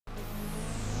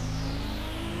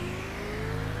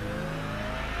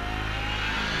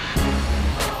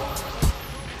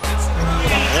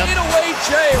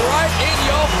J right in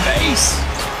your face.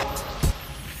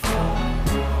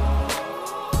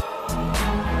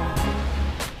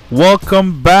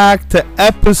 Welcome back to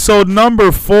episode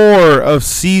number 4 of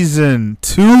season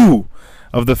 2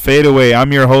 of The Fadeaway.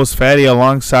 I'm your host, Fatty.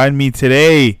 Alongside me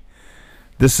today,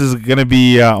 this is going to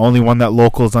be only one that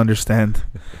locals understand.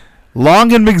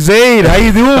 Long and McZade, how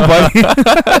you doing, buddy?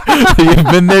 You've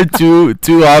been there too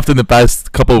often the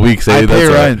past couple of weeks. I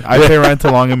pay rent to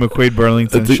Long and McQuaid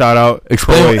Burlington. Shout out.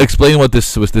 Explain what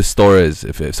this store is,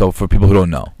 so for people who don't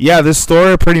know. Yeah, this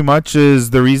store pretty much is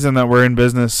the reason that we're in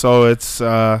business. So it's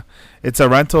a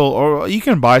rental, or you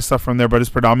can buy stuff from there, but it's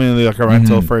predominantly like a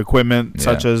rental for equipment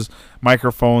such as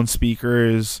microphones,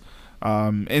 speakers,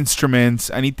 instruments,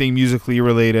 anything musically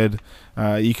related.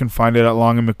 You can find it at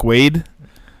Long and McQuaid,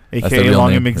 aka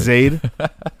Long and McZade.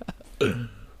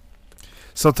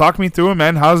 So talk me through it,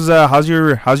 man. How's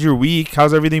your week?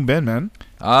 How's everything been, man?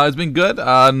 It's been good.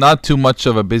 Not too much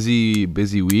of a busy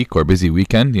week or busy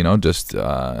weekend. Just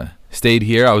stayed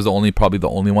here. I was probably the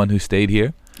only one who stayed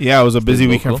here. Yeah, it was a busy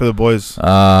weekend for the boys.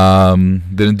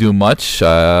 Didn't do much.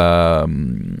 I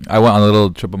went on a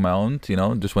little trip of my own.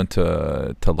 Just went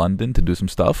to London to do some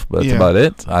stuff. But that's about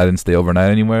it. I didn't stay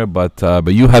overnight anywhere. But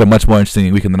you had a much more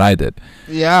interesting weekend than I did.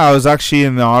 Yeah, I was actually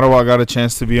in Ottawa. I got a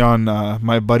chance to be on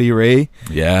my buddy Ray.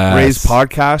 Yeah. Ray's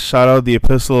podcast. Shout out The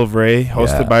Epistle of Ray,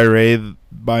 hosted by Ray.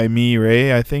 By me,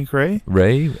 Ray, I think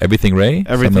Everything Ray. Ray.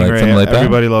 Like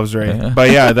Everybody loves Ray. Yeah. But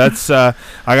yeah, that's I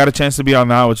got a chance to be on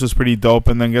that, which was pretty dope,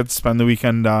 and then get to spend the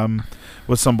weekend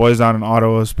with some boys down in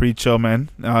Ottawa. It was pretty chill, man.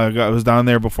 I was down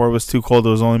there before it was too cold.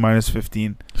 It was only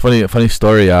 -15. Funny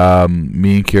story.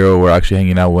 Me and Kiro were actually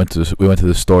hanging out. We went to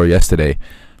the store yesterday,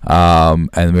 and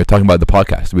we were talking about the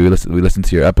podcast. We listened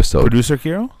to your episode. Producer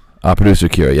Kiro. Producer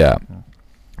Kiro, yeah.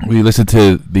 We listened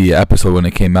to the episode when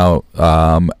it came out,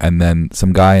 and then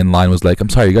some guy in line was like, "I'm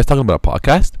sorry, you guys talking about a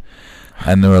podcast?"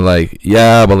 And they were like,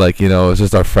 "Yeah, but it's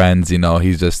just our friends. He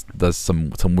just does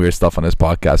some weird stuff on his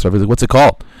podcast." So I was like, "What's it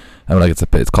called?" And we're like,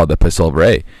 "It's called The Epistle of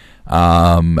Ray."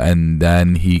 And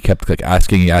then he kept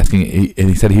asking, and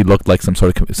he said he looked like some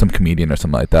comedian or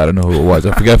something like that. I don't know who it was.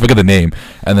 I forget the name.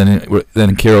 And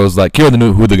then Kiro was like, Kiro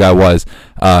knew who the guy was.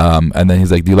 And then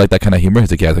he's like, "Do you like that kind of humor?"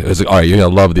 He's like, "Yeah." I was like, "All right, you're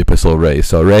gonna love The Epistle of Ray."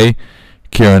 So Ray,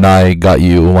 Kiro, and I got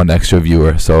you one extra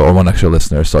viewer, or one extra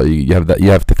listener. So you have that.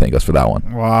 You have to thank us for that one.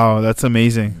 Wow, that's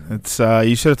amazing. It's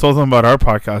you should have told him about our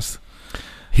podcast.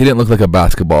 He didn't look like a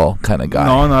basketball kind of guy.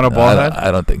 No, not a ball head.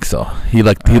 I don't think so. He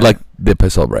liked The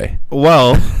Epistle of Ray.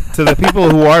 Well, to the people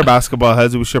who are basketball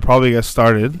heads, we should probably get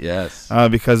started. Yes.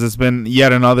 Because it's been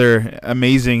yet another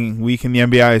amazing week in the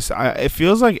NBA. It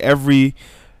feels like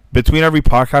between every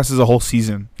podcast is a whole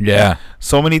season. Yeah.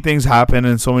 So many things happen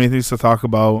and so many things to talk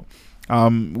about.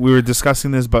 We were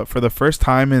discussing this, but for the first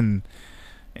time in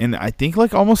I think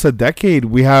almost a decade,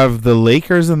 we have the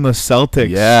Lakers and the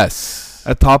Celtics. Yes.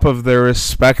 Atop of their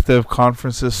respective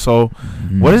conferences. So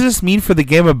what does this mean for the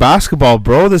game of basketball,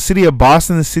 bro? The city of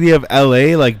Boston, the city of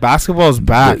LA, basketball is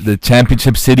back. The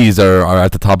championship cities are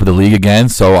at the top of the league again.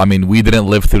 So I mean, we didn't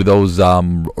live through those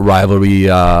rivalry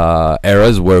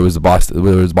eras where it was Boston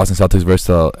Celtics versus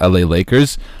the LA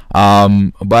Lakers.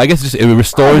 But I guess it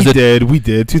restores we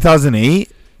did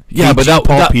 2008. Yeah, but that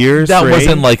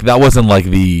wasn't like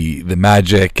the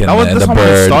Magic and the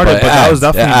Bird. But that was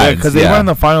definitely big because they went in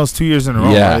the finals 2 years in a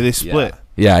row. Yeah, right? They split.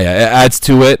 Yeah, it adds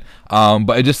to it.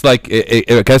 But it just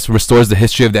it I guess restores the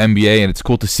history of the NBA, and it's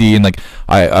cool to see. And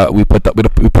we put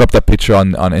up that picture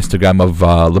on Instagram of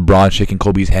LeBron shaking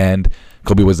Kobe's hand.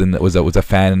 Kobe was a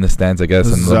fan in the stands, I guess,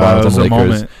 and LeBron was on the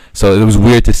Lakers. So it was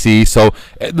weird to see. So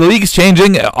the league is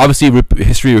changing. Obviously,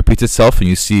 history repeats itself, and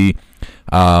you see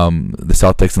the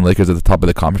Celtics and Lakers at the top of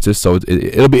the conferences. So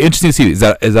it'll be interesting to see. Is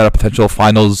that a potential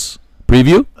finals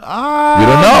preview? We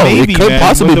don't know. Maybe, it could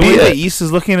possibly be. The East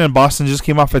is looking, and Boston just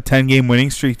came off a 10-game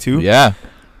winning streak too. Yeah.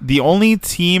 The only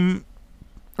team,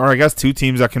 or I guess two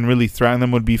teams that can really threaten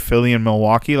them would be Philly and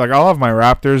Milwaukee. I'll have my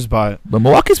Raptors, but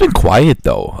Milwaukee's been quiet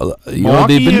though.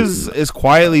 Milwaukee is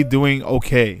quietly doing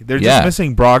okay. They're just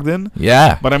missing Brogdon.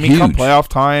 Yeah, but I mean, come playoff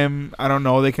time, I don't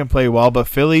know. They can play well, but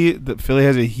Philly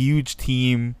has a huge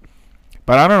team.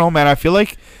 But I don't know, man. I feel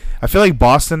like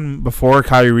Boston before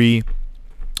Kyrie.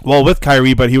 Well, with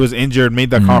Kyrie, but he was injured, made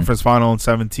the conference final in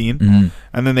 17,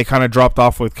 and then they kind of dropped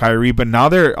off with Kyrie. But now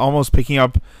they're almost picking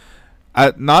up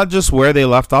at not just where they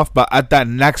left off, but at that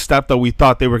next step that we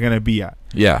thought they were going to be at.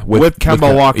 Yeah, with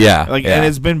Kemba Walker. And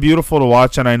it's been beautiful to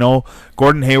watch. And I know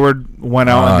Gordon Hayward went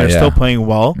out, and they're still playing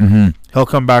well. He'll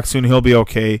come back soon. He'll be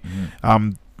okay.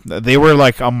 They were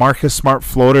like a Marcus Smart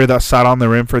floater that sat on the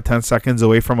rim for 10 seconds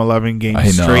away from 11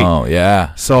 games straight.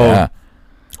 Yeah. So,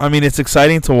 I mean, it's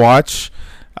exciting to watch.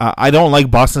 I don't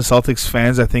like Boston Celtics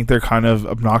fans. I think they're kind of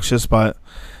obnoxious, but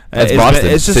That's Boston.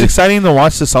 it's just exciting to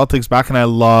watch the Celtics back, and I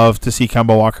love to see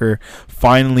Kemba Walker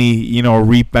finally,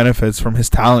 reap benefits from his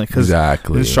talent, because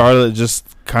Exactly. Charlotte just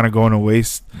kind of going to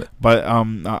waste. But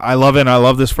I love it, and I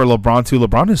love this for LeBron too.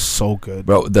 LeBron is so good,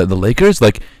 Bro, the Lakers,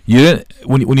 like, you didn't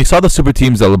when you saw the super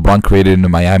teams that LeBron created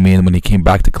in Miami, and when he came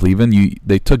back to Cleveland,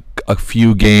 they took a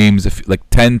few games, like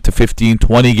 10 to 15,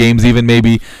 20 games even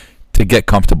maybe, to get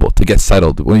comfortable, to get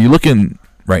settled. When you're looking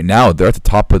right now, they're at the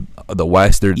top of the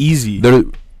West. They're easy. They're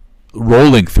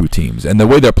rolling through teams, and the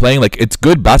way they're playing, like, it's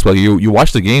good basketball. You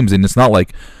watch the games, and it's not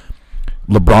like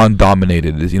LeBron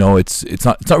dominated. It's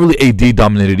not really AD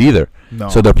dominated either. No.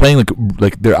 So they're playing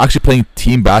like they're actually playing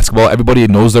team basketball. Everybody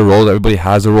knows their role. Everybody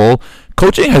has a role.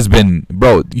 Coaching has been,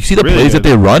 bro. You see the really plays good. that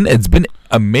they run. It's been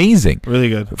amazing. Really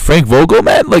good. Frank Vogel,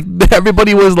 man. Like,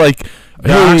 everybody was like,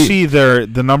 They're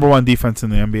the number one defense in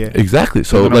the NBA. exactly.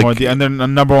 So And they're the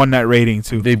number one net rating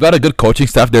too. they've got a good coaching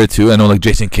staff there too. I know, like,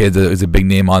 Jason Kidd is a big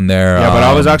name on there. Yeah, but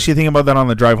I was actually thinking about that on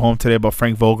the drive home today about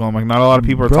Frank Vogel. I'm like, not a lot of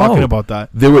people are Bro, talking about that.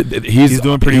 He's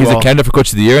doing pretty He's well. a candidate for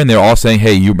coach of the year, and they're all saying,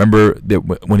 "Hey, you remember that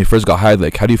when he first got hired?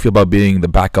 Like, how do you feel about being the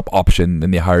backup option?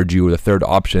 Then they hired you, or the third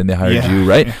option, they hired you,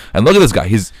 right? Yeah. And look at this guy.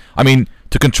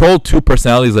 To control two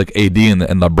personalities like AD and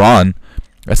LeBron,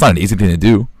 that's not an easy thing to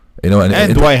do.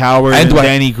 And Dwight Howard and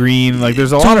Danny Green. Like,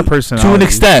 there's a lot of personalities. To an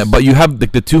extent, but you have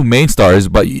the two main stars,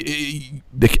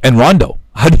 and Rondo.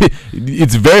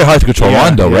 It's very hard to control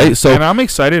Rondo, right? So, and I'm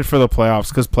excited for the playoffs,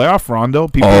 because playoff Rondo,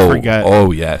 people forget.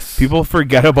 Oh, yes. People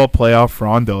forget about playoff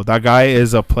Rondo. That guy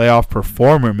is a playoff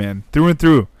performer, man, through and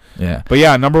through. Yeah. But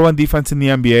yeah, number one defense in the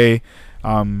NBA.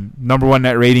 Number one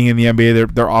net rating in the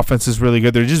NBA. Their offense is really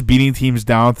good. They're just beating teams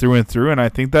down through and through, and I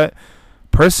think that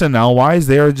personnel-wise,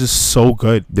 they are just so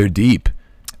good. They're deep.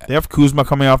 They have Kuzma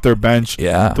coming off their bench.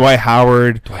 Yeah. Dwight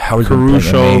Howard's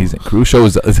Caruso. Amazing. Caruso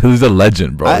he's a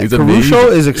legend, bro. He's Caruso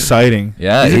amazing. is exciting.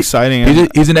 Yeah, he's exciting.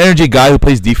 He's an energy guy who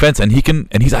plays defense, and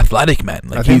he's athletic, man.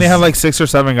 Like, I think they had like 6 or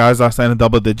 7 guys last night in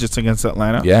double digits against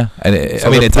Atlanta. Yeah, and it's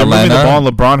they're Atlanta. moving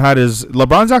the ball.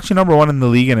 LeBron's actually number one in the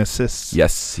league in assists.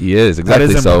 Yes, he is. Exactly.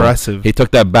 That is impressive. He took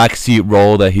that backseat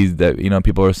role that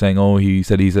people are saying. Oh, he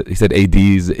said AD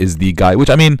is the guy,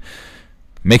 which, I mean,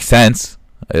 makes sense.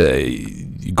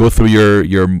 You go through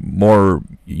your more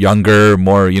younger,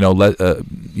 more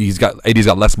AD's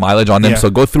got less mileage on him, so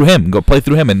go through him, go play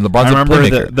through him, and LeBron's a playmaker. I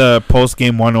remember the post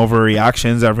game 1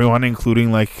 overreactions, everyone,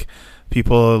 including like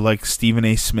people like Stephen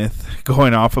A. Smith,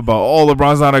 going off about,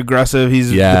 LeBron's not aggressive.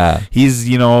 He's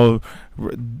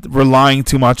relying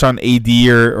too much on AD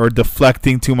or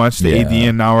deflecting too much to AD,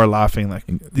 and now we're laughing like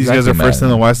these guys are first in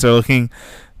the West. They're looking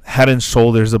head and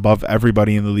shoulders above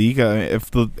everybody in the league.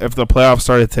 If the playoffs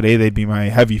started today, they'd be my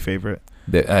heavy favorite.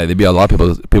 They'd be a lot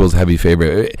of people's heavy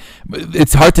favorite.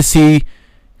 It's hard to see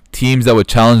teams that would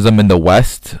challenge them in the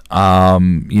West.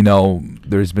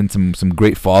 There's been some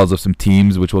great falls of some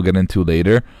teams, which we'll get into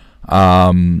later. But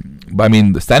I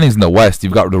mean, the standings in the West,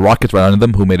 you've got the Rockets right under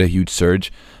them, who made a huge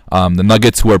surge. The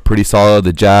Nuggets, who are pretty solid.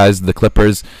 The Jazz, the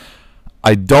Clippers.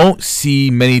 I don't see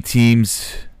many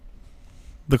teams.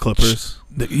 The Clippers.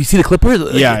 You see the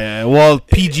Clippers? Yeah. Well,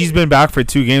 PG's been back for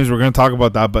 2 games. We're going to talk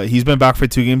about that, but he's been back for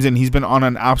 2 games, and he's been on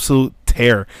an absolute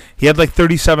tear. He had like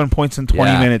 37 points in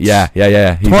 20 minutes. Yeah.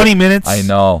 20 minutes? I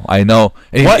know.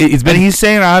 And he's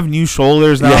saying I have new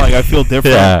shoulders now. Like, I feel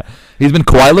different. Yeah. He's been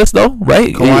Kawhi-less, though,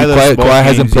 right? Kawhi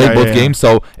hasn't played both games,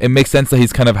 so it makes sense that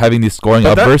he's kind of having these scoring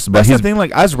outbursts. But that's the thing.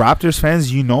 Like, as Raptors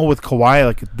fans, with Kawhi,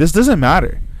 like, this doesn't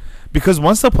matter. Because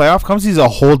once the playoff comes, he's a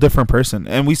whole different person,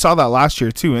 and we saw that last year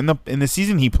too. In the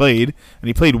season he played, and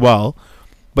he played well,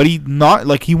 but he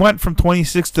went from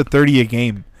 26 to 30 a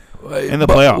game in the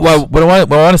playoffs. Well, what I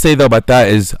want to say though about that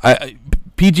is,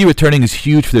 PG returning is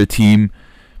huge for their team,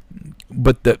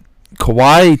 but the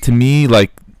Kawhi, to me,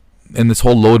 like, in this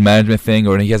whole load management thing,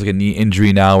 or he has like a knee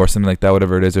injury now or something like that,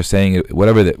 whatever it is they're saying,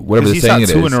 whatever they're saying it is.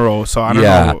 He's 2 in a row, so I don't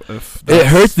know if it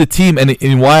hurts the team,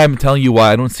 and why I'm telling you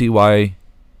why I don't see why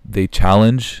they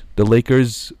challenge the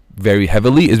Lakers very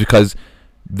heavily is because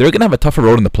they're gonna have a tougher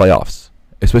road in the playoffs,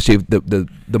 especially if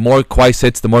the more Kawhi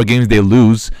sits, the more games they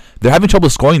lose. They're having trouble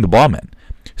scoring the ball, man.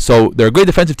 So they're a great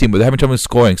defensive team, but they're having trouble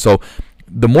scoring. So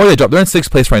the more they drop, they're in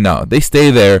 6th place right now. They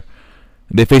stay there.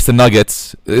 They face the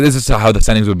Nuggets. This is how the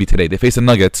standings would be today. They face the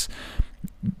Nuggets.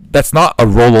 That's not a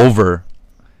rollover,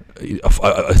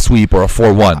 a sweep, or a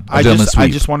 4-1. I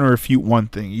just want to refute one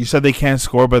thing. You said they can't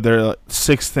score, but they're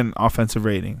 6th in offensive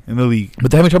rating in the league.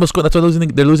 But they're having trouble scoring. That's why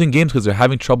they're losing games, because they're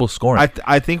having trouble scoring.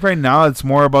 I think right now it's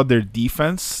more about their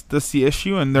defense. That's the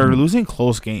issue, and they're losing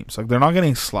close games. Like, they're not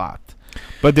getting slapped.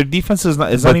 But their defense is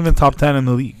not even top 10 in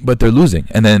the league. But they're losing,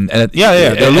 and they're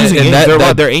losing.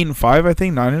 And they're 8-5, I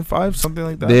think, 9-5, something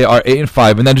like that. They are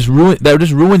 8-5, and that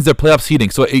just ruins their playoff seeding.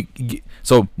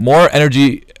 So more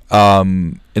energy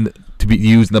to be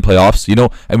used in the playoffs,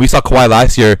 And we saw Kawhi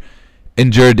last year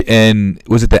injured in,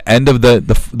 was it the end of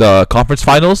the conference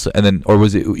finals, and then, or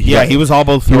was it? He was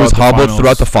hobbled.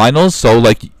 Throughout the finals. So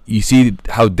like you see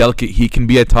how delicate he can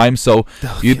be at times. So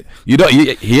he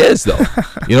is though.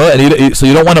 So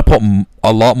you don't want to put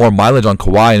a lot more mileage on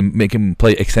Kawhi and make him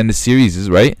play extended series,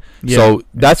 right? Yeah. So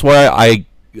that's why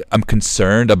I'm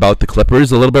concerned about the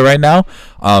Clippers a little bit right now.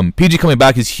 PG coming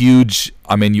back is huge.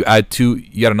 I mean, you add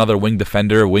another wing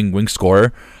defender, wing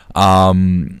scorer.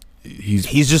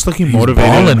 He's just looking motivated,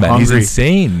 balling, man. He's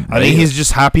insane. I think he's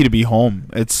just happy to be home.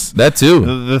 It's that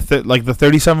too. The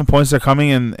 37 points are coming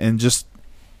in just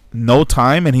no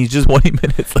time, and he's just 20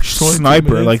 minutes, like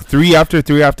sniper, minutes. Like 3 after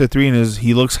 3 after 3, and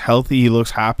he looks healthy. He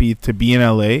looks happy to be in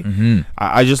LA. Mm-hmm.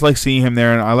 I just like seeing him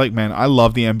there, and I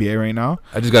love the NBA right now.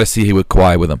 I just got to see he with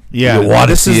Kawhi with him. Yeah, you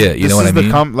want to see it. You know what I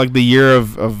mean? Like the year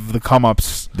of the come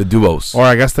ups, the duos, or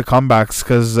I guess the comebacks,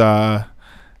 because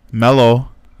Melo,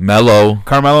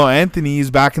 Carmelo Anthony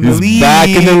is back in the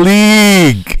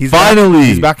league. He's finally.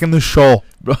 He's back in the show.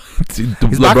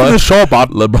 He's back in the show, Bob.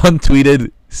 LeBron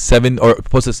tweeted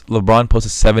LeBron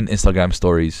posted 7 Instagram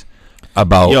stories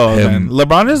about him. Man.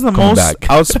 LeBron is the most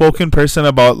outspoken person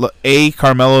about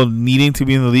Carmelo needing to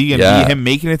be in the league and him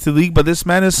making it to the league. But this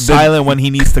man is silent when he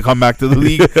needs to come back to the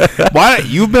league. Why?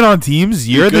 You've been on teams.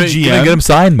 You're the GM. Get him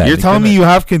signed, man. You're telling me you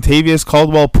have Contavious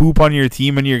Caldwell Poop on your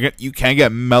team and you can't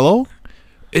get Melo?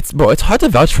 It's hard to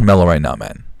vouch for Melo right now,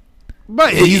 man.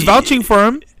 But he's vouching for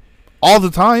him all the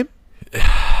time.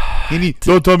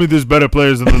 Don't tell me there's better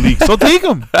players in the league. So take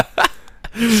him.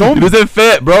 Show me. He doesn't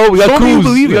fit, bro. We got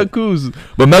Kuz.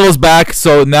 But Melo's back,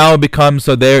 so now it becomes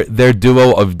their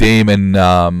duo of Dame and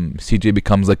CJ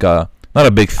becomes like not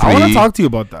a big 3. I want to talk to you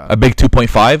about that. A big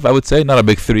 2.5, I would say, not a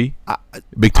big 3.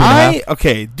 Big 2.5.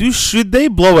 Okay, should they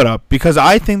blow it up? Because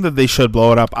I think that they should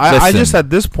blow it up. I just at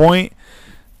this point,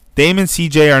 Dame and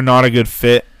CJ are not a good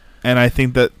fit, and I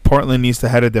think that Portland needs to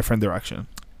head a different direction.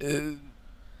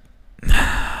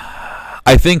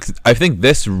 I think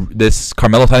this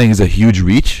Carmelo signing is a huge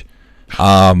reach,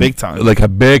 big time, like a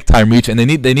big time reach, and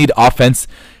they need offense.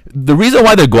 The reason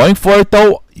why they're going for it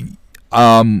though,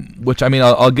 which I mean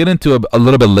I'll get into a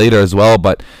little bit later as well,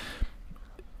 but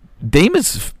Dame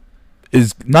is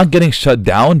not getting shut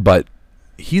down, but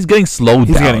he's getting slowed down.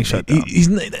 He's getting shut down.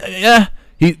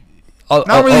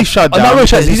 Not really shut down.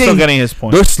 He's still getting his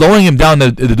point. They're slowing him down.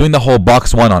 They're doing the whole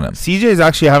box one on him. CJ is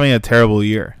actually having a terrible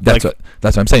year. That's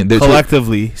what I'm saying.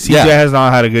 Collectively, CJ has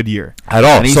not had a good year at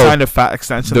all. And he signed a fat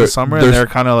extension this summer, and they're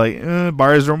kind of like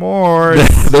buyer's remorse.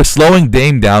 They're slowing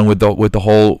Dame down with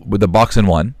the box and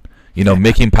one.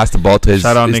 Making him pass the ball to his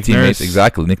teammates. Nurse.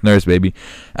 Exactly, Nick Nurse, baby.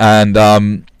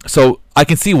 And so I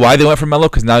can see why they went for Melo,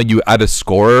 because now you add a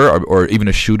scorer or even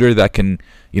a shooter that can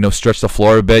stretch the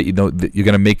floor a bit. You're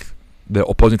gonna make the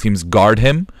opposing teams guard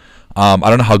him. I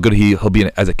don't know how good he'll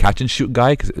be as a catch and shoot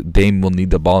guy, because Dame will need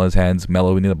the ball in his hands.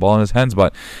 Melo will need the ball in his hands.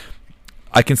 But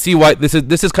I can see why this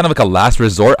is kind of like a last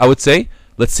resort, I would say.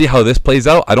 Let's see how this plays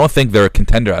out. I don't think they're a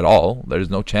contender at all. There's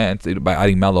no chance by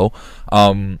adding Melo.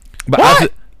 But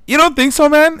what? You don't think so,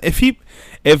 man? If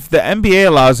the NBA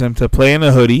allows him to play in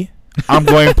a hoodie, I'm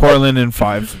going Portland in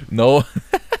 5. No.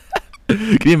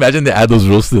 Can you imagine they add those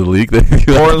rules to the league?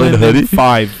 Portland in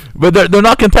 5. But they're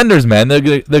not contenders, man. They're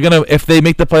gonna, if they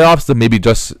make the playoffs, then maybe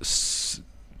just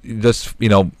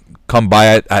come by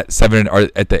at 7 or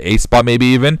at the 8th spot, maybe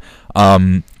even.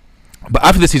 But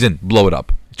after the season, blow it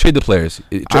up. Trade the players.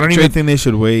 I don't even think they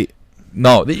should wait.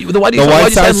 No, the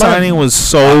Whiteside signing was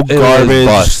so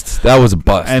garbage. That was a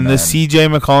bust. And man. The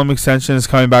CJ McCollum extension is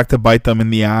coming back to bite them in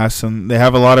the ass, and they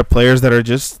have a lot of players that are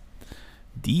just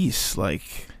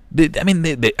like. They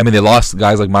lost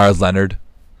guys like Myers Leonard,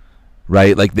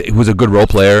 right? Like he was a good role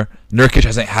player. Nurkic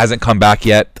hasn't come back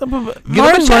yet.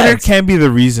 Myers Leonard can't be the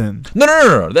reason.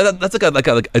 No. That's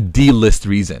like a D-list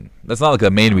reason. That's not like the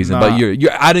main reason. But you're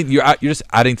just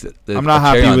adding to. I'm not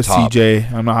happy with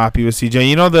CJ.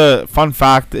 You know, the fun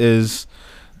fact is,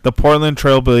 the Portland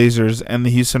Trailblazers and the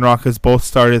Houston Rockets both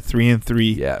started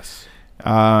 3-3. Yes.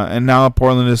 And now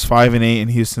Portland is 5-8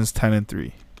 and Houston's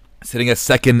 10-3. Sitting at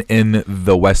second in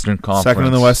the Western Conference. Second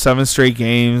in the West, 7 straight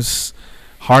games.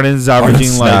 Harden's averaging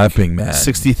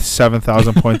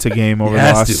 67,000 points a game over the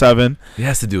last 7. He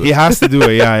has to do it. He has to do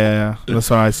it. Yeah. That's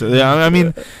what I said. Yeah, I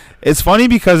mean, it's funny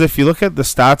because if you look at the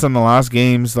stats on the last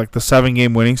games, like the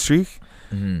 7-game winning streak,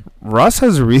 Russ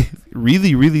has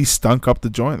really stunk up the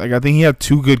joint. Like, I think he had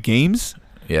 2 good games.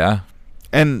 Yeah.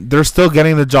 and they're still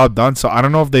getting the job done. So I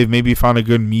don't know if they've maybe found a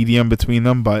good medium between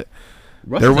them, but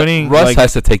they're winning. Russ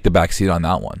has to take the back seat on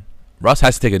that one. Russ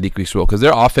has to take a decreased role because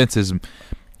their offense is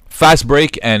fast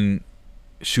break and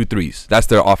shoot threes. That's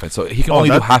their offense. So he can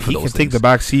only do half of those. He can take the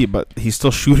back seat, but he's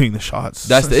still shooting the shots.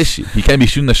 That's the issue. He can't be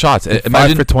shooting the shots.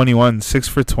 Imagine 5 for 21, 6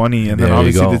 for 20, and then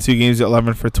obviously the 2 games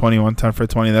 11 for 21, 10 for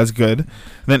 20. That's good. And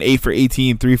then 8 for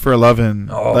 18, 3 for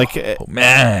 11.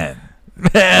 Man,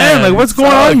 like what's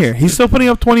going on here? He's still putting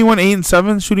up 21, 8 and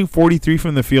 7, shooting 43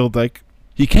 from the field. Like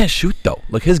he can't shoot though.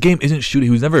 Like his game isn't shooting.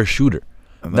 He was never a shooter.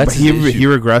 That's he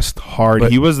regressed hard.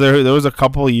 But he was there. There was a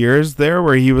couple of years there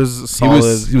where he was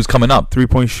solid. He was coming up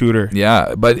 3-point shooter.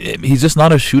 Yeah, but he's just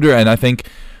not a shooter, and I think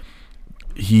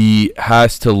he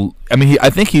has to. I mean,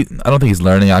 I don't think he's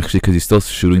learning actually because he's still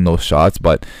shooting those shots,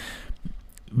 but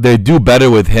they do better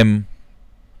with him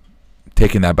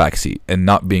taking that back seat and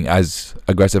not being as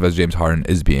aggressive as James Harden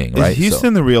is being. Right? Is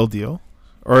Houston the real deal,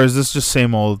 or is this just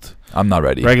same old? I'm not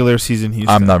ready. Regular season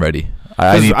Houston. I'm not ready.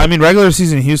 I mean, regular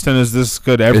season Houston is this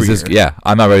good every year. Yeah,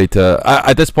 I'm not ready to.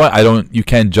 At this point, you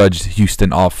can't judge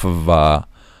Houston off the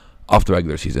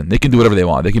regular season. They can do whatever they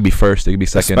want. They can be first. They can be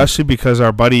second. Especially because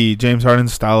our buddy James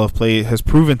Harden's style of play has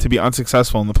proven to be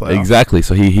unsuccessful in the playoffs. Exactly.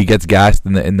 So he gets gassed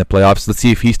in the playoffs. Let's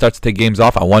see if he starts to take games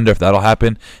off. I wonder if that'll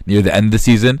happen near the end of the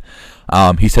season.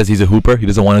 He says he's a hooper. He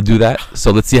doesn't want to do that.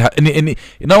 So let's see how. And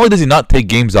not only does he not take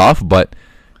games off, but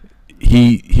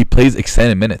he plays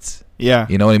extended minutes. Yeah,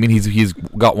 you know what I mean. He's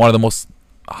got one of the most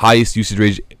highest usage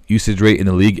rate in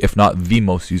the league, if not the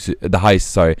most usage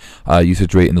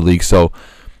rate in the league. So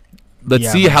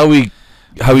let's see how he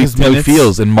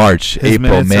feels in March,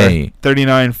 April, May.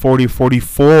 39, 40,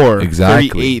 44,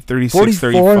 exactly. 38, 36,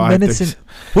 35. Minutes.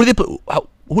 Who did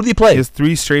he play? He has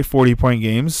 3 straight 40-point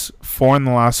games, 4 in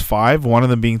the last 5. One of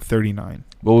them being 39.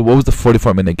 What was the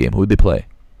 44-minute game? Who did they play?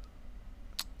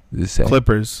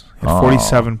 Clippers,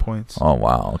 47 points. Oh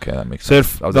wow, okay, that makes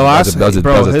sense. So that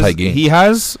was a tight game. He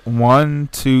has 1,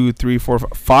 2, 3, 4,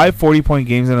 5 40-point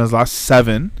games in his last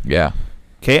 7. Yeah.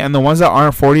 Okay, and the ones that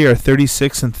aren't 40 are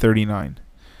 36 and 39.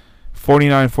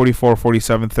 49, 44,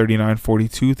 47, 39,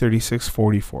 42, 36,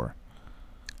 44.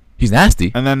 He's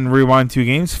nasty. And then rewind 2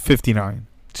 games, 59.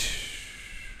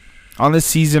 On this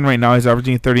season right now, he's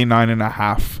averaging 39 and a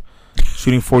half.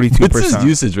 Shooting 42%. What's his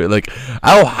usage rate? Like,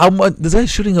 how much? This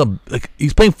guy's shooting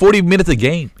he's playing 40 minutes a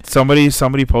game. Somebody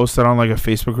posted on like a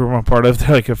Facebook group I'm part of. They're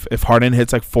like, if Harden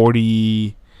hits like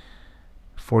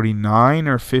 49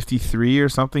 or 53 or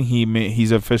something,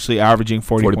 he's officially averaging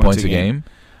 40 points a game,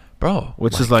 bro.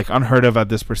 Which is like unheard of at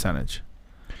this percentage.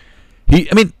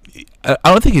 I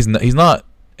don't think he's not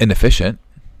inefficient.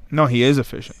 No, he is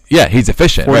efficient. Yeah, he's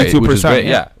efficient. 42%. Right,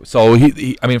 yeah. So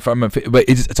but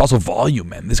it's also volume,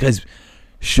 man. This guy's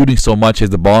shooting so much, he has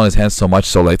the ball in his hands so much.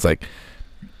 So it's like,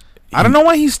 I don't know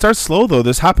why he starts slow though.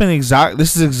 This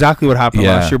is exactly what happened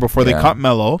last year before they cut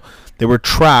Melo. They were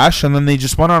trash, and then they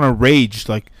just went on a rage.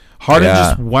 Like Harden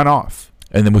just went off.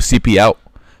 And then with CP out,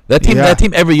 that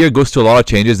team every year goes through a lot of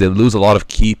changes. They lose a lot of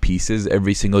key pieces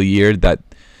every single year. That,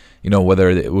 whether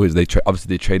it was obviously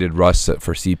they traded Russ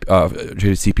for traded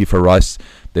CP for Russ.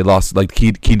 They lost like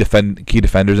key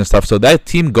defenders and stuff. So that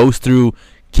team goes through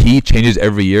key changes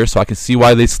every year. So I can see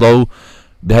why they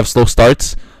have slow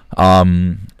starts.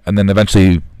 And then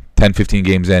eventually 10, 15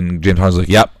 games in, James Harden's like,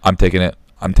 "Yep, I'm taking it.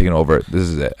 I'm taking over. This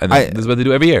is it." And this is what they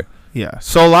do every year. Yeah.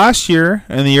 So last year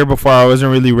and the year before, I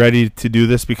wasn't really ready to do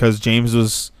this because James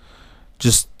was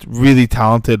just really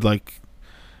talented, like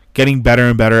getting better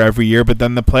and better every year. But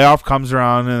then the playoff comes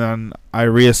around, and then I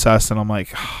reassess, and I'm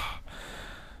like,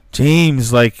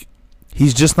 James, like,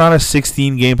 he's just not a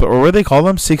 16 game player. Or what do they call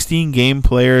them? 16 game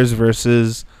players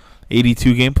versus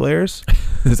 82 game players.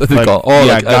 That's what they call. Oh,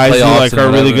 yeah, guys who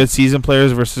are really good season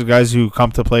players versus guys who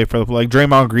come to play for the like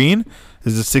Draymond Green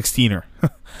is a 16er.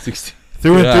 16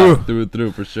 through and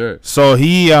through for sure. So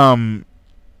he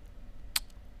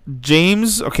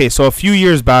James. Okay, so a few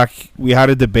years back we had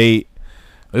a debate.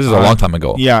 This is a long time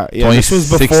ago. Yeah. This was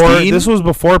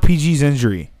before PG's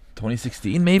injury.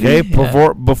 2016 maybe. Okay,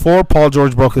 before Paul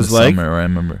George broke his leg. Summer, I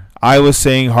remember. I was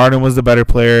saying Harden was the better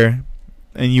player,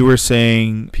 and you were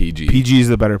saying PG. PG is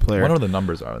the better player. I wonder what the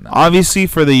numbers are now. Obviously,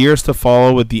 for the years to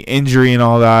follow with the injury and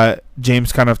all that,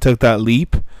 James kind of took that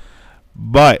leap.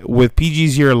 But with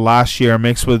PG's year last year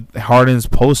mixed with Harden's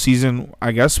postseason,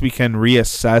 I guess we can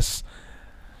reassess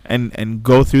and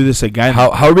go through this again. How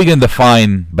are we going to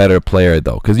define better player,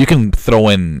 though? Because you can throw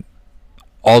in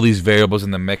all these variables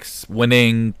in the mix: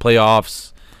 winning,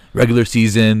 playoffs, regular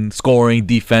season, scoring,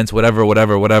 defense, whatever.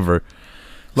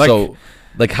 Like, so,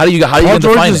 like, how do you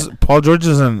define it? Paul George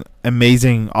is an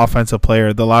amazing offensive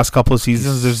player. The last couple of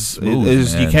seasons,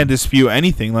 you can't dispute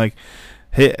anything. Like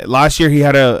last year, he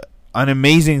had an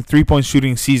amazing 3-point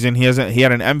shooting season. He had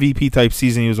an MVP type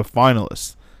season. He was a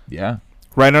finalist. Yeah.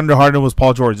 Right under Harden was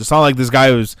Paul George. It's not like this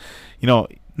guy was,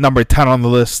 number 10 on the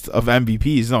list of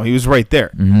MVPs. No, he was right there.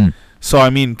 Mm-hmm. So, I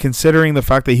mean, considering the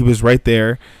fact that he was right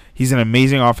there, he's an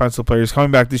amazing offensive player. He's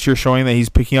coming back this year showing that he's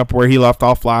picking up where he left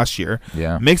off last year.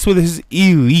 Yeah. Mixed with his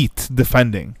elite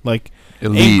defending. Like,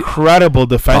 elite. Incredible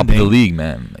defending. Top of the league,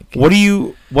 man.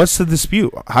 What's the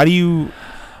dispute? How do you...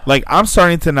 Like, I'm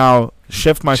starting to now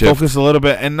shift my focus a little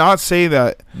bit and not say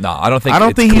that... No, I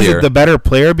don't think he's the better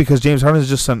player because James Harden is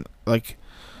just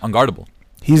unguardable.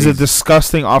 He's a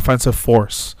disgusting offensive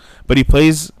force. But he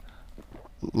plays,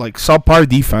 like, subpar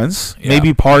defense,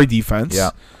 maybe par defense. Yeah.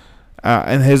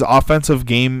 And his offensive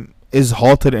game is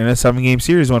halted in a 7-game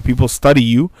series. When people study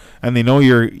you and they know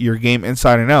your game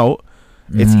inside and out,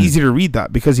 it's easy to read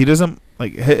that because he doesn't...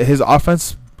 Like, his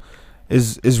offense...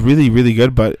 is really, really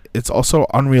good, but it's also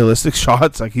unrealistic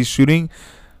shots. Like, he's shooting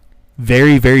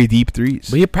very, very deep threes.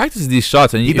 But he practices these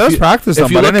shots. And he does practice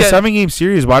them, but in a 7-game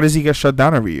series, why does he get shut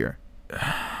down every year?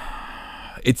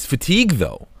 It's fatigue,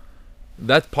 though.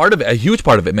 That's part of it, a huge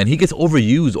part of it, man. He gets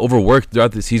overused, overworked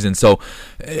throughout the season. So,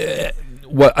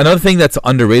 another thing that's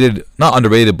not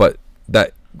underrated, but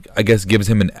that I guess gives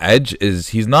him an edge is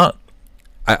he's not...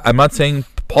 I'm not saying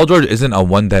Paul George isn't a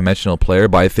one-dimensional player,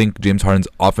 but I think James Harden's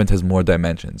offense has more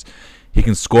dimensions. He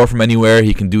can score from anywhere.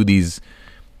 He can do these,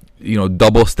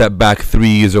 double step back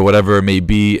threes or whatever it may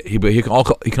be. He can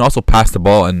also pass the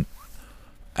ball and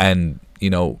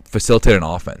facilitate an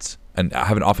offense and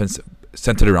have an offense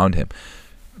centered around him.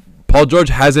 Paul George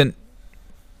hasn't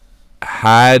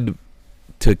had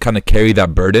to kind of carry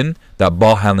that burden, that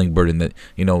ball handling burden, that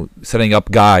setting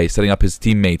up guys, setting up his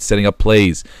teammates, setting up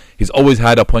plays. He's always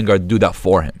had a point guard do that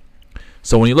for him.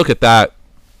 So when you look at that,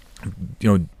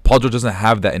 Paul George doesn't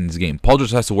have that in his game. Paul George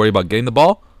has to worry about getting the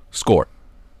ball, score.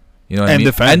 You know what I mean?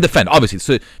 Defend. And defend, obviously.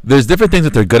 So there's different things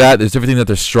that they're good at. There's different things that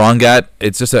they're strong at.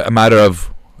 It's just a matter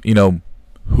of,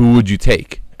 who would you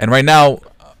take? And right now,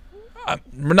 I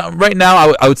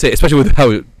would say, especially with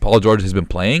how Paul George has been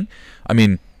playing, I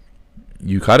mean,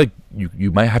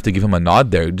 you might have to give him a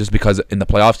nod there just because in the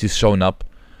playoffs he's shown up.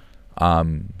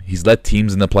 He's led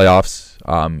teams in the playoffs.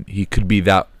 He could be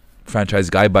that franchise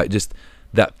guy, but just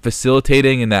that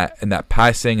facilitating and that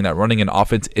passing and that running an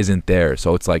offense isn't there.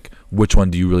 So it's like, which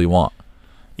one do you really want?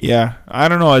 Yeah, I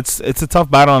don't know. It's a tough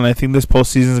battle, and I think this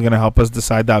postseason is going to help us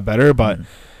decide that better. But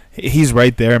he's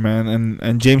right there, man.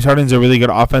 And James Harden's a really good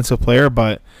offensive player,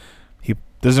 but he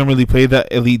doesn't really play that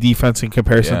elite defense in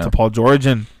comparison to Paul George.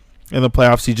 And in the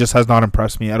playoffs, he just has not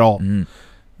impressed me at all.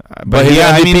 But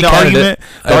the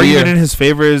argument in his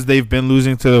favor is they've been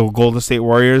losing to the Golden State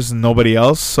Warriors and nobody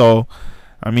else. So,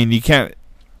 I mean, you can't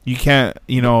say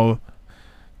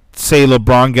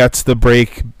LeBron gets the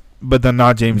break, but then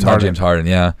not James Harden. Not James Harden,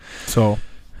 yeah. So,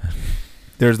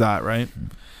 there's that, right?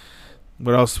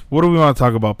 What else? What do we want to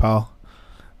talk about, pal?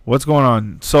 What's going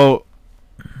on? So,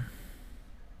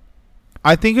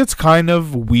 I think it's kind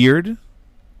of weird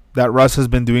that Russ has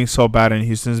been doing so bad and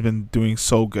Houston's been doing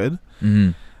so good.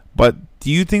 But do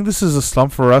you think this is a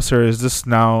slump for Russ, or is this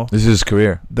now? This is his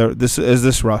career. This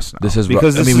is Russ now. This is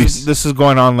because this is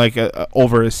going on like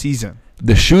over a season.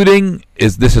 The shooting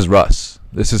is Russ.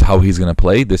 This is how he's gonna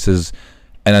play. And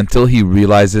until he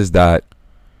realizes that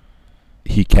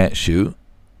he can't shoot,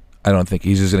 I don't think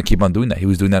he's just gonna keep on doing that. He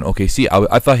was doing that in OKC.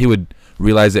 I thought he would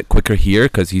realize it quicker here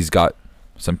because he's got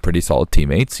some pretty solid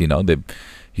teammates.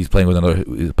 He's playing with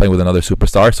another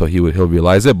superstar, so he'll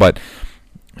realize it. But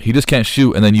he just can't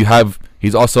shoot. And then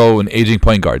he's also an aging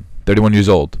point guard, 31 years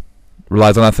old,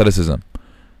 relies on athleticism.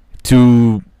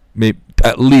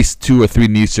 At least 2 or 3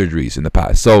 knee surgeries in the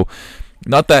past. So,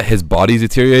 not that his body's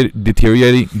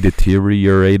deteriorating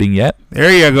yet.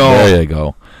 There you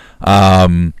go.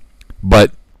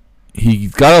 But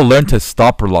he's got to learn to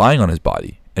stop relying on his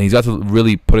body. And he's got to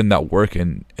really put in that work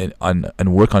and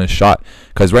work on his shot.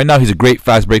 Because right now he's a great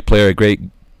fast break player, a great,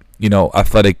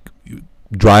 athletic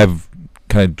drive,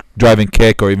 kind of driving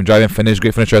kick or even driving finish,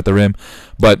 great finisher at the rim.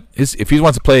 But if he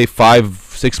wants to play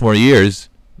 5-6 more years,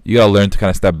 you got to learn to kind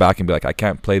of step back and be like, I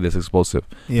can't play this explosive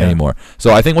anymore.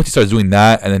 So I think once he starts doing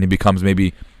that and then he becomes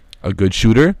maybe a good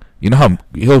shooter, how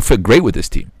he'll fit great with this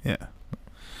team. Yeah,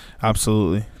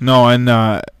 absolutely. No, and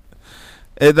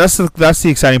that's the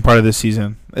exciting part of this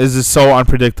season. It's so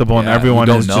unpredictable and everyone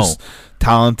is just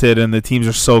talented and the teams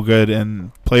are so good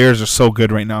and players are so good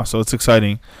right now. So it's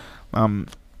exciting.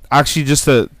 Actually, just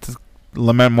to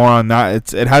lament more on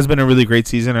that, it has been a really great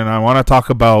season, and I want to talk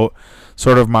about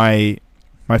sort of my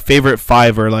favorite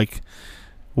 5 or like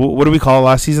what do we call it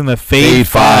last season? The Fade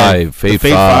Five. Fade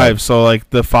Fade Five. So like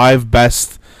the 5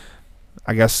 best,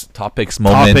 I guess, topics or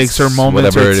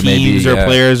moments whatever or it may teams be, or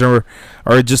players or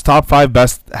just top 5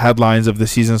 best headlines of the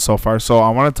season so far. So I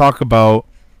want to talk about,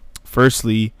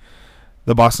 firstly,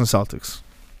 the Boston Celtics.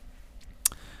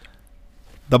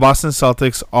 The Boston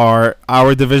Celtics are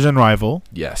our division rival.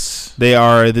 Yes. They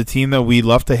are the team that we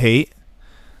love to hate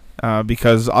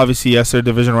because obviously, yes, they're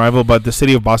division rival, but the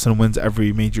city of Boston wins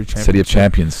every major championship. City of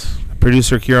champions.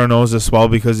 Producer Kiro knows this well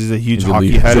because he's a huge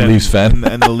hockey He's head. a Leafs fan.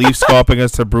 And the Leafs go up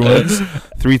against the Bruins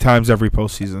 3 times every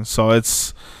postseason. So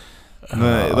it's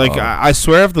like I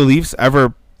swear if the Leafs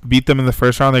ever beat them in the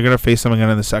first round, they're going to face them again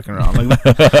in the second round. Like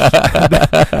the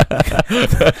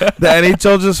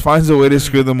NHL just finds a way to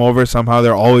screw them over somehow.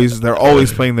 They're always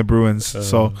playing the Bruins.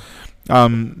 So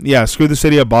screw the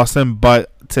city of Boston.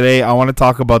 But today I want to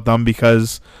talk about them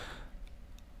because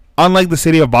unlike the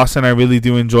city of Boston, I really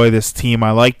do enjoy this team.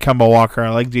 I like Kemba Walker. I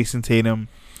like Jason Tatum.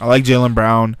 I like Jaylen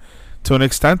Brown. To an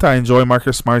extent, I enjoy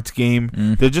Marcus Smart's game.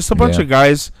 They're just a bunch of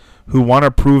guys who want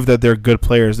to prove that they're good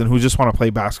players and who just want to play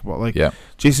basketball. Like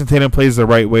Jason Tatum plays the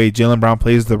right way. Jaylen Brown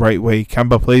plays the right way.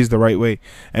 Kemba plays the right way.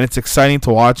 And it's exciting to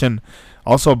watch. And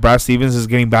also, Brad Stevens is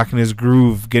getting back in his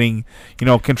groove, getting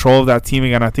control of that team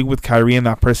again. I think with Kyrie and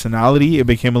that personality, it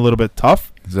became a little bit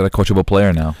tough. He's a coachable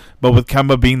player now. But with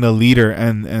Kemba being the leader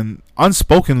and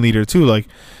unspoken leader too, like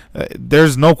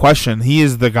there's no question he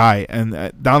is the guy.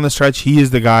 And down the stretch, he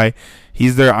is the guy.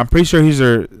 He's their. I'm pretty sure he's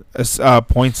their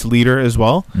points leader as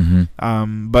well.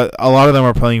 But a lot of them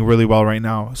are playing really well right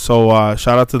now. So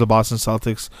shout out to the Boston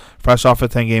Celtics, fresh off a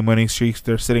 10-game winning streak.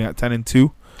 They're sitting at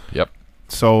 10-2. Yep.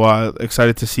 So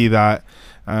excited to see that.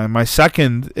 My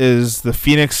second is the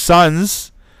Phoenix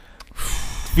Suns.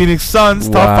 Phoenix Suns,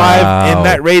 top 5 in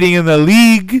net rating in the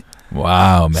league.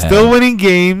 Wow, man. Still winning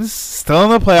games. Still in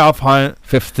the playoff hunt.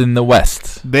 5th in the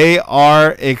West. They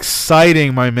are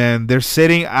exciting, my man. They're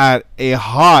sitting at a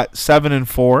hot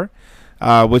 7-4,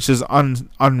 which is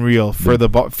unreal for the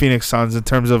Phoenix Suns in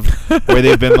terms of where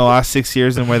they've been the last 6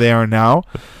 years and where they are now.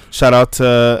 Shout out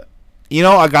to,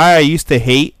 a guy I used to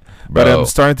hate, but I'm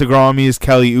starting to grow on me is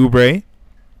Kelly Oubre.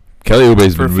 Kelly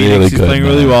Oubre's been really good. He's playing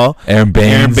really well. Aaron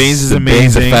Baines is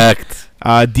amazing. Baines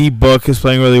effect. D-Book is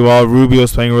playing really well.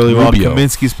 Rubio's playing really well.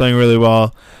 Kaminsky's playing really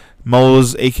well.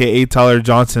 Mose, a.k.a. Tyler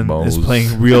Johnson, is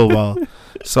playing real well.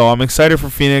 So I'm excited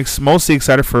for Phoenix. Mostly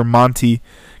excited for Monty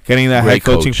getting that head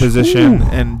coaching position.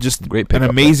 And just an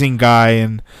amazing guy.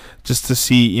 And just to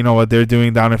see, what they're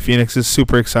doing down in Phoenix is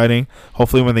super exciting.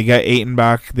 Hopefully when they get Ayton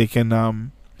back, they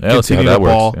can continue the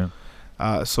ball.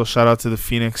 Yeah. So shout out to the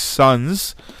Phoenix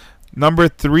Suns. Number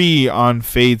 3 on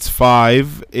Fade's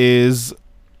 5 is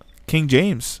King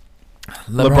James.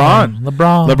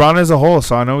 LeBron as a whole.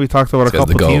 So I know we talked about a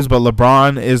couple teams, but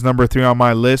LeBron is number 3 on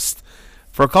my list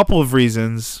for a couple of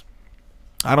reasons.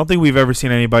 I don't think we've ever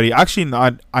seen anybody. Actually,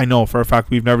 I know for a fact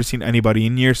we've never seen anybody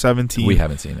in year 17. We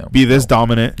haven't seen him be this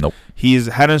dominant. Nope. He is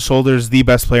head and shoulders the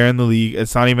best player in the league.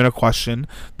 It's not even a question.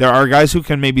 There are guys who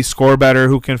can maybe score better,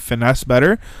 who can finesse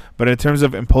better, but in terms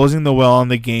of imposing the will on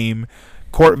the game,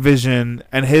 court vision,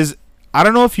 and his, I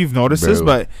don't know if you've noticed this,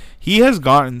 but he has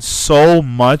gotten so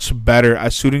much better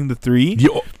at shooting the 3.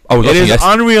 It is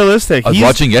unrealistic. I was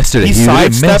watching yesterday. He's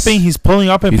sidestepping. He's pulling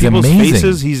up in people's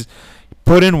faces. He's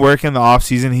put in work in the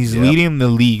offseason. He's leading the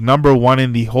league, number 1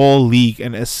 in the whole league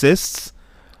in assists.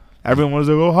 Everyone was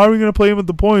like, "Oh, how are we going to play him at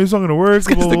the point? It's not going to work."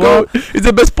 He's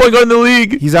the best point guard in the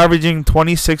league. He's averaging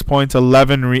 26 points,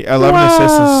 11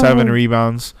 assists, and 7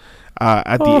 rebounds.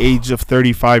 At the age of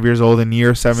 35 years old in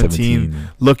year 17.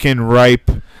 Looking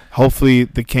ripe. Hopefully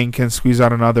the King can squeeze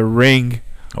out another ring.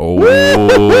 Call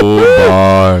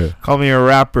me a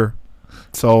rapper.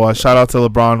 So shout out to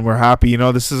LeBron. We're happy.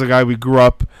 This is a guy we grew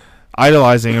up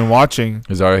idolizing and watching.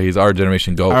 He's our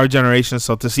generation GOAT. Our generation.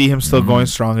 So to see him still going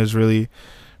strong is really,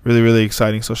 really, really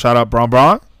exciting. So shout out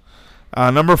Bron.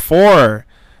 Number 4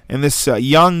 in this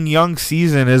young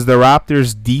season is the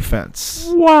Raptors defense.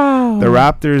 Wow. The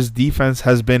Raptors defense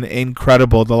has been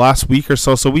incredible the last week or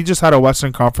so. So we just had a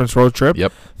Western Conference road trip.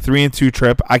 Yep. 3-2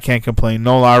 trip. I can't complain.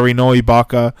 No Lowry, no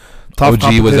Ibaka. Tough OG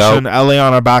competition. was out. LA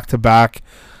on a back-to-back.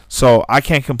 So I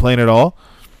can't complain at all.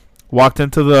 Walked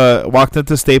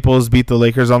into Staples, beat the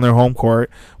Lakers on their home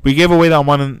court. We gave away that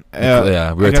one we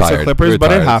were against tired. the Clippers,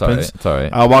 but it happens. It's all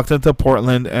right. Walked into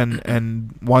Portland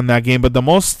and won that game. But the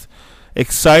most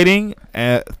exciting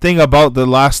thing about the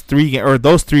last 3 or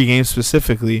those 3 games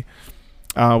specifically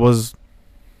was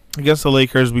against the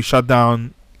Lakers. We shut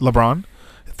down LeBron,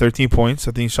 13 points.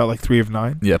 I think he shot like 3 of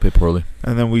 9. Yeah, played poorly.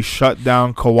 And then we shut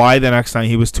down Kawhi the next night.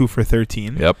 He was 2 for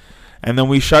 13. Yep. And then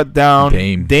we shut down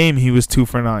Dame. He was 2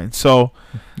 for 9. So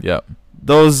yep.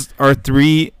 Those are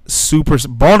three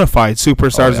bona fide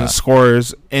superstars and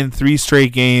scorers in 3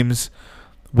 straight games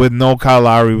with no Kyle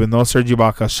Lowry, with no Serge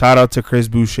Ibaka. Shout out to Chris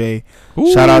Boucher.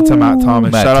 Ooh, shout out to Matt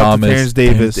Thomas. Shout out to Terrence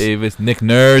Davis. Nick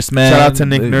Nurse, man. Shout out to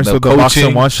Nick Nurse with the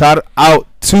boxing one. Shout out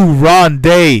to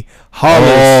Rondé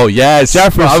Hollis. Oh, yes.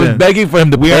 Jefferson. I was begging for him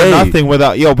to play. We are nothing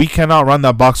without... we cannot run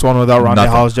that box one without Rondé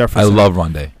Hollis Jefferson. I love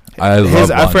Rondé.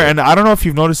 His effort, and I don't know if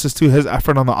you've noticed this too, his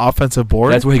effort on the offensive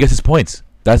board. That's where he gets his points.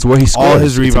 That's where he scores. All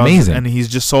his rebounds. It's amazing. And he's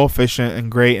just so efficient and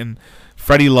great. And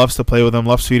Freddie loves to play with him,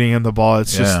 loves feeding him the ball.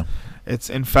 It's just...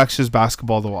 It's infectious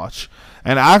basketball to watch.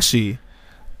 And actually,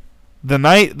 the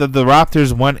night that the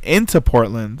Raptors went into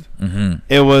Portland,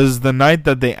 it was the night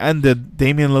that they ended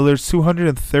Damian Lillard's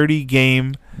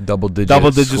 230-game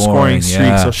double-digit scoring streak.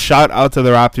 Yeah. So shout out to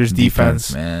the Raptors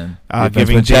defense, man.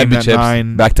 Giving Damian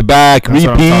 9 back-to-back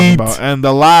repeat. And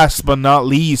the last but not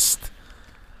least,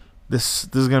 this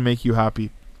is gonna make you happy.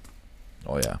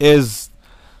 Oh yeah, is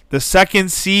the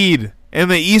second seed in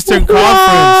the Eastern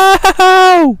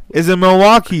Conference. Is it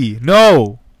Milwaukee?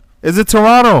 No. Is it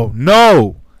Toronto?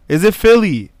 No. Is it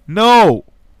Philly? No.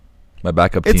 My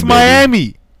backup team. It's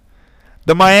Miami.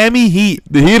 The Miami Heat.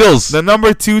 The Heatles. The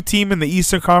number 2 team in the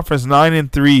Eastern Conference,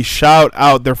 9-3. Shout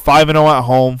out. They're 5-0 at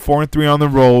home, 4-3 on the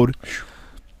road.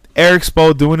 Eric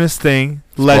Spo doing his thing.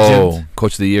 Legend.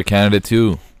 Coach of the Year candidate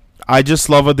too. I just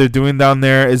love what they're doing down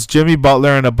there. It's Jimmy Butler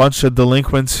and a bunch of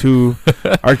delinquents who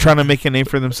are trying to make a name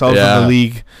for themselves in the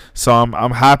league. So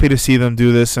I'm happy to see them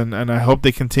do this, and I hope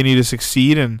they continue to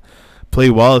succeed and play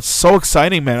well. It's so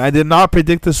exciting, man. I did not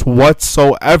predict this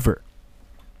whatsoever.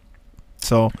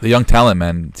 So the young talent,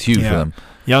 man, it's huge for them.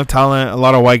 Young talent, a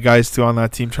lot of white guys too on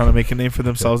that team trying to make a name for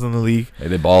themselves in the league. Hey,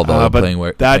 they balled though, playing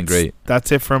great.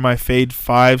 That's it for my Fade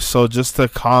 5. So just to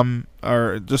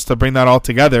bring that all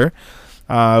together.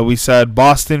 We said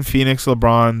Boston, Phoenix,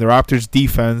 LeBron, the Raptors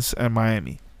defense, and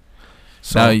Miami.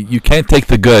 So now, you can't take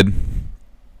the good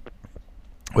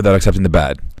without accepting the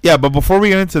bad. Yeah, but before we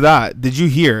get into that, did you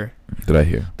hear? Did I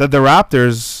hear? That the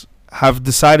Raptors have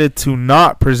decided to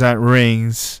not present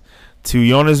rings to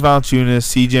Jonas Valanciunas,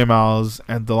 CJ Miles,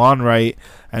 and DeLon Wright,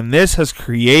 and this has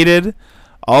created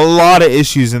a lot of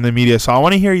issues in the media. So I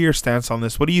want to hear your stance on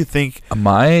this. What do you think?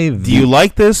 Do you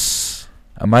like this?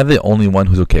 Am I the only one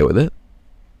who's okay with it?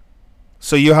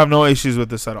 So you have no issues with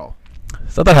this at all?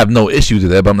 It's not that I have no issues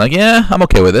with it, but I'm like, yeah, I'm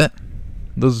okay with it.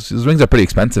 Those rings are pretty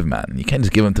expensive, man. You can't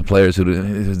just give them to players who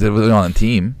are on a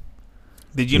team.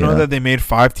 Did you know that they made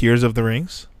 5 tiers of the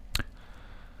rings?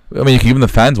 I mean, you can give them the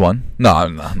fans one. No.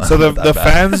 So the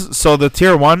fans. So the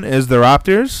tier 1 is the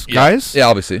Raptors guys. Yeah,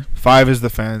 obviously. 5 is the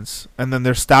fans, and then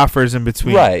there's staffers in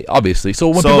between. Right, obviously. So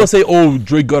when people say, "Oh,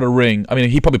 Drake got a ring," I mean,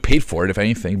 he probably paid for it, if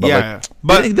anything. But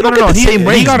but they don't get the same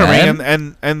rings, he got man. a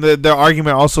ring, and the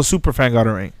argument also Superfan got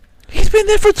a ring. He's been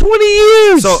there for 20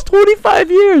 years.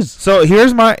 25 years. So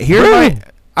here's my.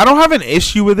 I don't have an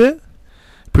issue with it.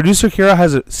 Producer Kira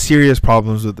has serious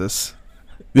problems with this.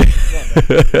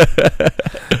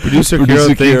 Producer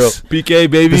Kiro thinks PK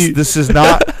baby. This is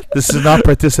not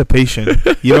participation.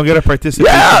 You don't get a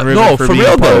participation ribbon for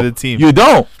being part of the team. You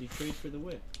don't. You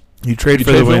trade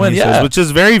for the win, he says, which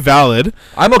is very valid.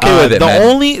 I'm okay with it.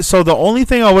 The only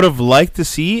thing I would have liked to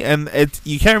see, and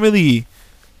you can't really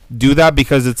do that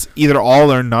because it's either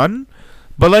all or none.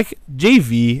 But like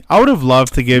JV, I would have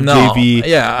loved to give JV.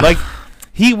 Yeah. Like.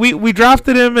 We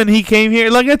drafted him and he came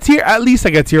here like at least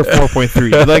like a tier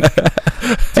 4.3. Like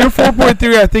tier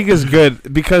 4.3 I think is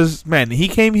good because man, he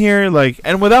came here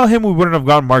and without him we wouldn't have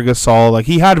gotten Marc Gasol. Like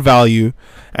he had value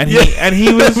and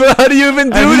he was. How do you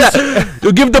even do that?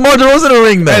 You'll give DeMar DeRozan a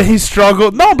ring then. And he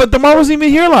struggled. No, but DeMar wasn't even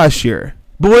here last year.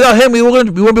 But without him we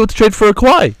won't be able to trade for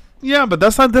Kawhi. Yeah, but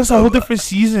that's a whole different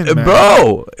season, man.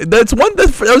 Bro.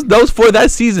 That was for that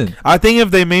season. I think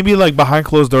if they maybe like behind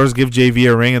closed doors give JV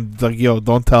a ring and like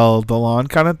don't tell DeLon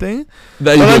kind of thing.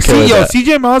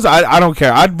 CJ Miles, I don't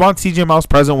care. I'd want CJ Miles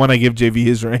present when I give JV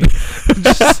his ring.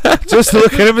 just to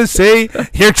look at him and say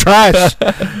you're trash.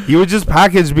 He was just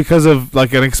packaged because of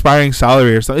like an expiring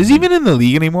salary or something. Is he even in the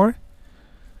league anymore?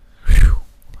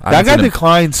 That guy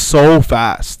declined so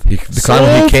fast. He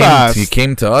declined when he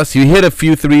came to us. He hit a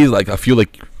few threes,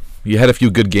 he had a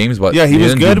few good games, but yeah, he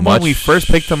was good when we first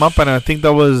picked him up, and I think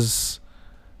that was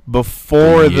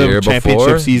before the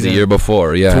championship season. The year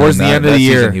before, yeah. Towards the end of the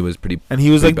year, he was pretty, and he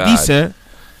was like bad. decent.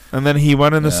 And then he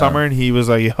went in the summer, and he was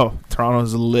like, "Yo,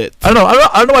 Toronto's lit." I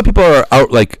don't know why people are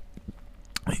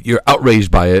you're outraged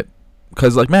by it,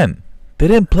 because man, they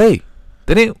didn't play.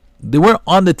 They weren't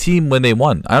on the team when they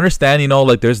won. I understand,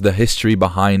 there's the history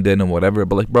behind it and whatever,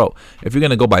 but bro, if you're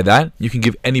gonna go by that, you can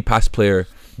give any past player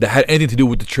that had anything to do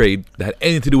with the trade, that had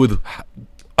anything to do with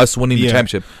us winning the Yeah.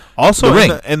 championship. Also, The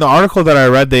ring. in the article that I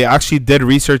read, they actually did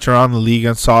research around the league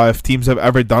and saw if teams have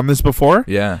ever done this before.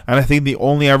 Yeah. And I think the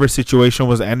only ever situation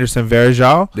was Anderson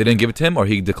Varejao. They didn't give it to him, or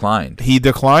he declined. He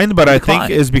declined, but He I declined.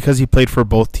 think is because he played for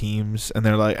both teams, and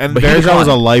they're like, and But he Varejao was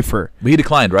a declined. lifer. But he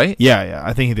declined, right? Yeah,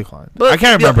 I think he declined. But I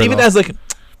can't remember. even though. as like,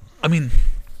 I mean,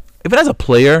 even as a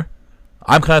player,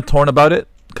 I'm kind of torn about it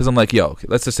because I'm like, yo, okay,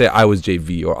 let's just say I was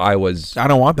JV or I was. I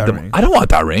don't want that ring. I don't want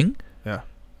that ring. Yeah.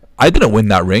 I didn't win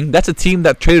that ring. That's a team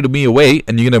that traded me away,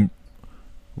 and you're gonna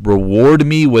reward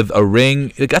me with a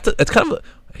ring. It's kind of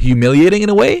humiliating in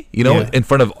a way, you know, Yeah. in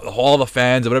front of all the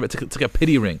fans or whatever. It's like a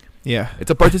pity ring. Yeah.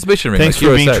 It's a participation ring. Thanks like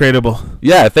for Hero being said. tradable.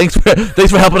 Yeah, thanks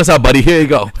for helping us out, buddy. Here you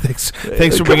go. Thanks for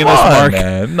Come bringing us on, Mark.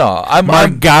 Man. No, I'm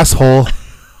Gashole.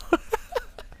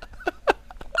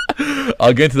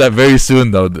 I'll get into that very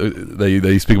soon, though. That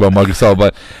you speak about Marc Gasol,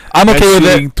 but I'm okay with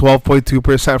it.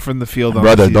 12.2% from the field. On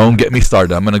Brother, the don't get me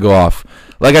started. I'm gonna go off.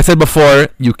 Like I said before,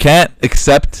 you can't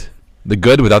accept the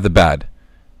good without the bad.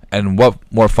 And what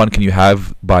more fun can you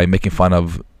have by making fun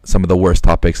of some of the worst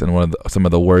topics and some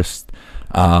of the worst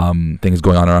things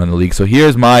going on around the league? So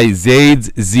here's my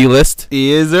Zayd's Z list.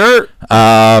 Is there?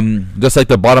 Just like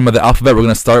the bottom of the alphabet, we're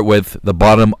gonna start with the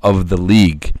bottom of the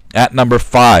league. At number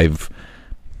 5,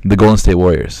 the Golden State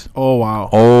Warriors. Oh wow.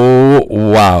 Oh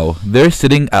wow, they're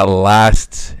sitting at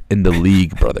last in the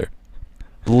league, brother.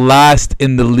 Last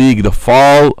in the league. The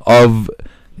fall of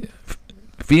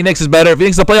Phoenix is better.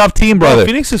 Phoenix is a playoff team, brother.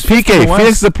 Phoenix is PK.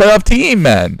 Phoenix is a playoff team,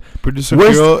 man. Producer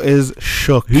Where's- Hero is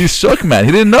shook. He's shook, man.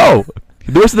 He didn't know.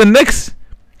 The rest of the Knicks.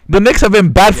 The Knicks have been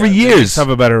bad for The years. Knicks have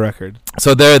a better record.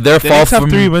 So their The fall Knicks have from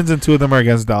 3 wins and 2 of them are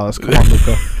against Dallas. Come on,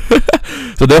 Luka.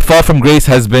 so their fall from grace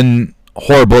has been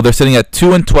horrible. They're sitting at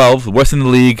 2-12, worst in the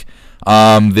league.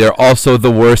 They're also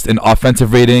the worst in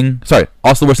offensive rating. Sorry,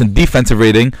 also worst in defensive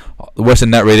rating, worst in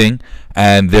net rating,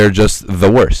 and they're just the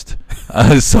worst.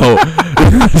 So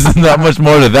there's not much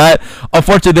more to that.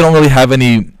 Unfortunately, they don't really have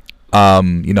any,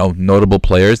 notable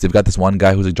players. They've got this one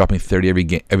guy who's like dropping 30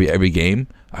 every game.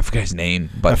 I forget his name,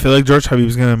 I but feel like George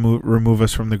Habib's gonna remove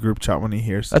us from the group chat when he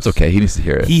hears. that's this. okay. He needs to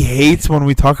hear it. He hates when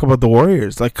we talk about the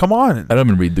Warriors. Like, come on. I don't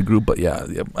even read the group, but yeah.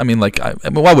 I mean, like, I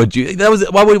mean, why would you?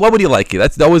 Why would you like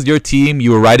it? That was your team.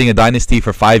 You were riding a dynasty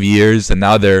for 5 years, and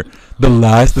now they're the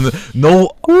last. I don't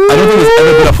think there's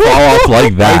ever been a fall off like Are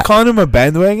you that. calling him a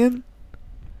bandwagon?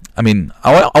 I mean,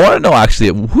 I want to know actually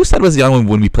who said was young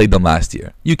when we played them last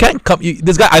year. You can't come.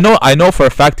 This guy, I know for a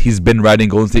fact he's been riding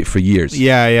Golden State for years.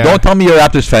 Yeah. Don't tell me you're a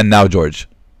Raptors fan now, George.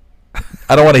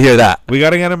 I don't want to hear that. We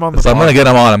gotta get him on the. So I'm gonna get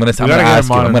him on. I'm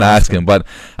gonna ask him. But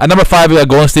at number 5, we got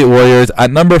Golden State Warriors.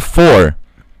 At number 4,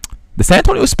 the San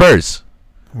Antonio Spurs.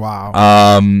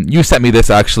 Wow. You sent me this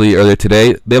actually earlier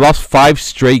today. They lost 5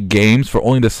 straight games for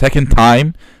only the second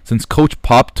time since Coach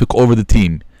Pop took over the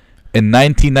team in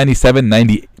 1997,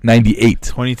 98.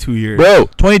 22 years. Bro,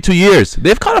 22 years.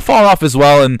 They've kind of fallen off as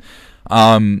well, and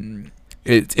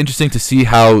it's interesting to see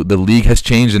how the league has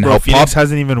changed and Bro, how Phoenix Pop.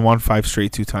 hasn't even won 5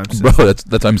 straight 2 times. Bro, that's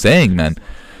what I'm saying, man.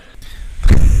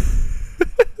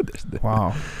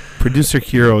 Wow. Producer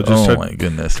Hero just Oh my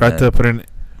goodness. tried man. to put in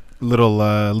little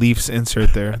Leafs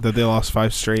insert there that they lost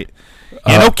 5 straight.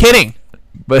 Yeah, no kidding.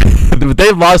 But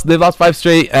they've lost 5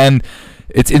 straight, and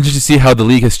it's interesting to see how the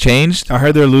league has changed. I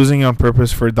heard they're losing on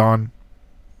purpose for Don.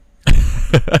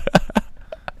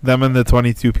 Them and the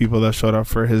 22 people that showed up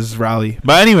for his rally.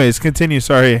 But anyways, continue.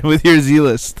 Sorry, with your Z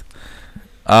list.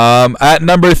 At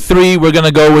number 3, we're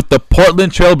gonna go with the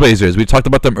Portland Trailblazers. We talked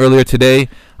about them earlier today.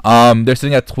 They're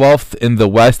sitting at 12th in the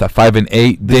West at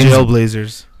 5-8. The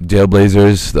Jailblazers.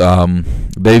 Jailblazers.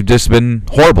 They've just been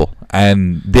horrible,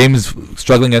 and Dame's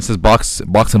struggling against his box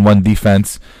and one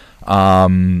defense.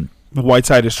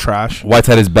 Whiteside is trash.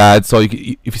 Whiteside is bad. So if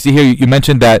you see here, you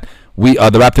mentioned that the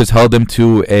Raptors held him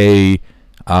to a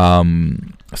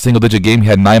single-digit game. He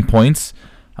had 9 points.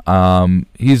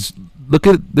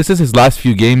 This is his last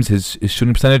few games. His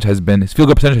shooting percentage his field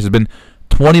goal percentage has been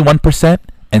 21%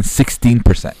 and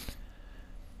 16%.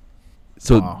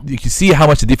 So Wow. you can see how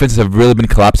much the defenses have really been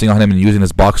collapsing on him and using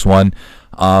his box one.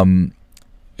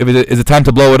 If it is it time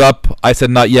to blow it up, I said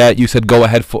not yet. You said go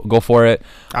ahead, go for it.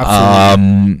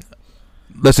 Absolutely.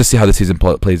 Let's just see how the season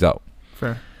plays out.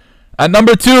 Fair. At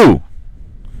number 2,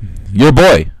 your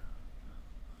boy.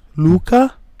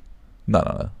 Luka?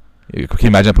 No. Can you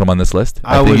imagine I put him on this list?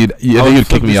 I think you'd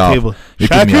kick me off. You'd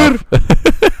kick me off.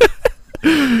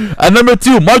 At number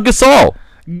 2, Marc Gasol.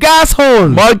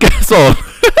 Gasol. Marc Gasol.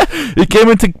 He came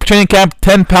into training camp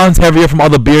 10 pounds heavier from all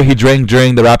the beer he drank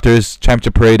during the Raptors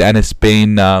championship parade and his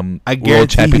Spain I World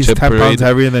guarantee Championship he's 10 parade. pounds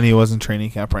heavier than he was in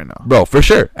training camp right now. Bro, for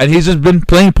sure. And he's just been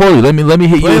playing poorly. Let me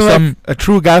hit you with some a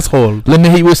true gas hole. Let me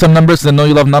hit you with some numbers. 'Cause I know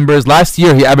you love numbers. Last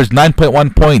year he averaged 9.1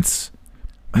 points.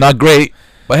 Not great,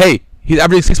 but hey, he's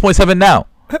averaging 6.7 now.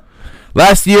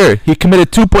 Last year he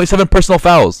committed 2.7 personal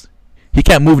fouls. He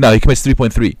can't move now. He commits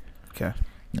 3.3. Okay.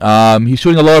 He's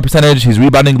shooting a lower percentage. His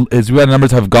rebounding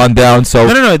numbers have gone down. So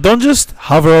No. Don't just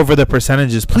hover over the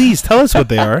percentages. Please tell us what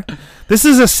they are. This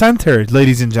is a center,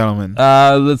 ladies and gentlemen.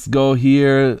 let's go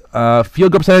here.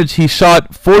 Field goal percentage. He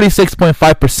shot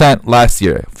 46.5% last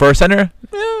year. For a center,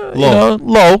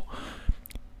 low.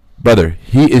 Brother,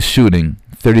 he is shooting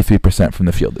 33% from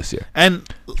the field this year. And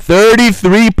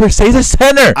 33%. He's a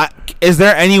center. Is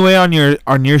there any way on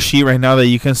your sheet right now that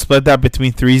you can split that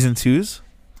between threes and twos?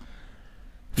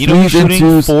 You know, he's shooting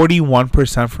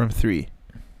 41% from three.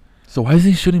 So why is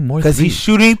he shooting more? Because he's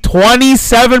shooting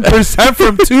 27%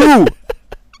 from two.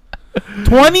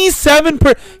 27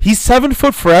 per. He's 7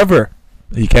 foot forever.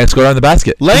 He can't score on the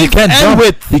basket. He can't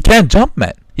jump. He can't jump,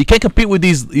 man. He can't compete with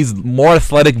these more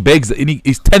athletic bigs.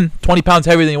 He's 10, 20 pounds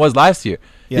heavier than he was last year.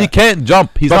 Yeah. He can't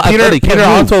jump. He's not athletic. Peter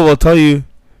Otto will tell you,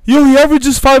 he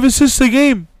averages 5 assists a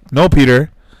game. No,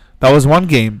 Peter. That was one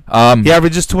game. He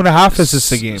averages 2.5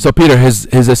 assists a game. So Peter, his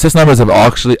assist numbers have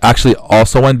actually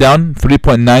also went down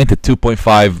 3.9 to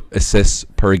 2.5 assists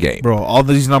per game. Bro, all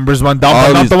these numbers went down,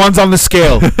 but not the ones on the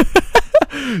scale.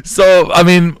 So I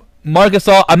mean, Marc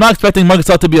Gasol. I'm not expecting Marc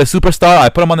Gasol to be a superstar. I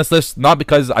put him on this list not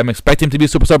because I'm expecting him to be a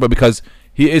superstar, but because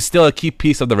he is still a key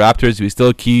piece of the Raptors. He's still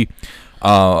a key.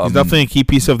 He's definitely a key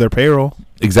piece of their payroll.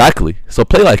 Exactly. So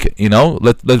play like it.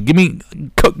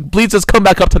 Please just come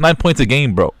back up to 9 points a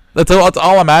game, bro. That's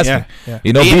all I'm asking. Yeah.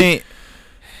 8 and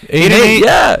 8.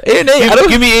 Yeah, 8 and 8.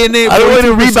 Give me 8 and 8. I don't want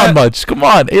to rebound much. Come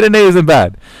on, 8 and 8 isn't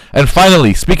bad. And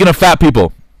finally, speaking of fat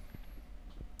people,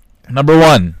 number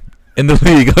 1 in the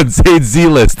league on Zayd's Z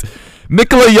list,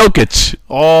 Nikola Jokic.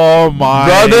 Oh my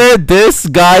brother, this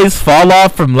guy's fall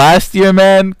off from last year,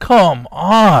 man. Come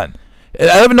on. I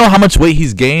don't even know how much weight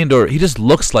he's gained, or he just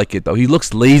looks like it though. He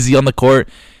looks lazy on the court.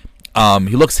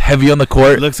 He looks heavy on the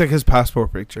court. It looks like his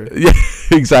passport picture. Yeah,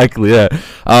 exactly. Yeah.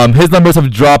 His numbers have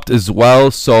dropped as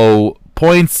well. So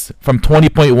points from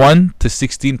 20.1 to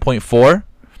 16.4.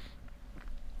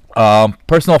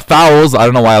 Personal fouls. I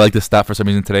don't know why I like this stat for some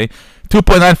reason today.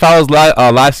 2.9 fouls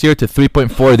last year to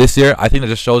 3.4 this year. I think that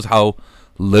just shows how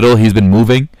little he's been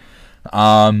moving.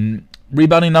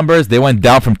 Rebounding numbers, they went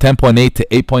down from 10.8 to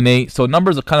 8.8. So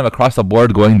numbers are kind of across the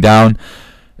board going down.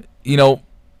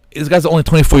 This guy's only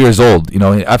 24 years old.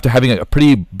 After having a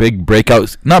pretty big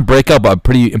not breakout, but a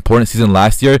pretty important season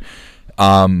last year.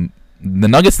 The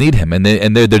Nuggets need him, and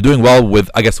they're doing well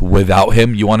without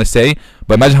him. You want to say,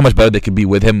 but imagine how much better they could be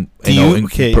with him. Do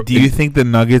you think the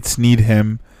Nuggets need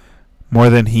him more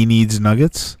than he needs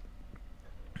Nuggets?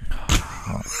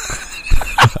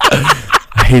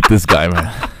 I hate this guy,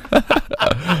 man.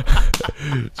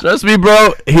 Trust me,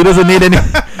 bro. He doesn't need any.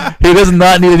 He does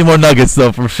not need any more Nuggets,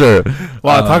 though, for sure.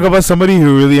 Wow, talk about somebody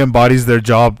who really embodies their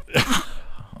job.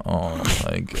 Oh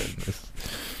my goodness.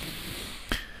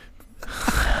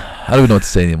 I don't even know what to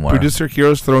say anymore. Producer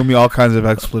Kiro's throwing me all kinds of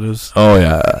expletives. Oh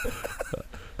yeah.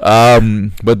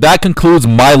 But that concludes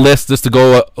my list. Just to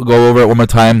go over it one more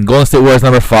time. Golden State Warriors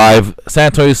number 5, San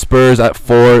Antonio Spurs at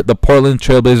 4, the Portland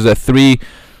Trailblazers at 3,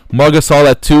 Marc Gasol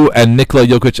at 2, and Nikola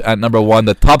Jokic at number 1.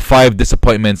 The top 5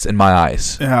 disappointments in my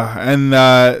eyes. Yeah, and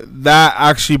that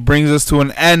actually brings us to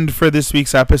an end for this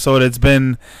week's episode. It's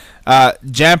been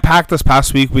jam-packed this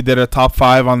past week. We did a top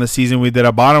 5 on the season. We did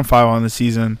a bottom 5 on the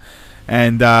season.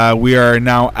 And we are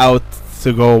now out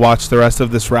to go watch the rest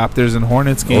of this Raptors and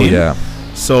Hornets game. Oh, yeah.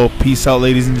 So peace out,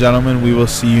 ladies and gentlemen. We will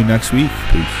see you next week.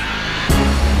 Peace.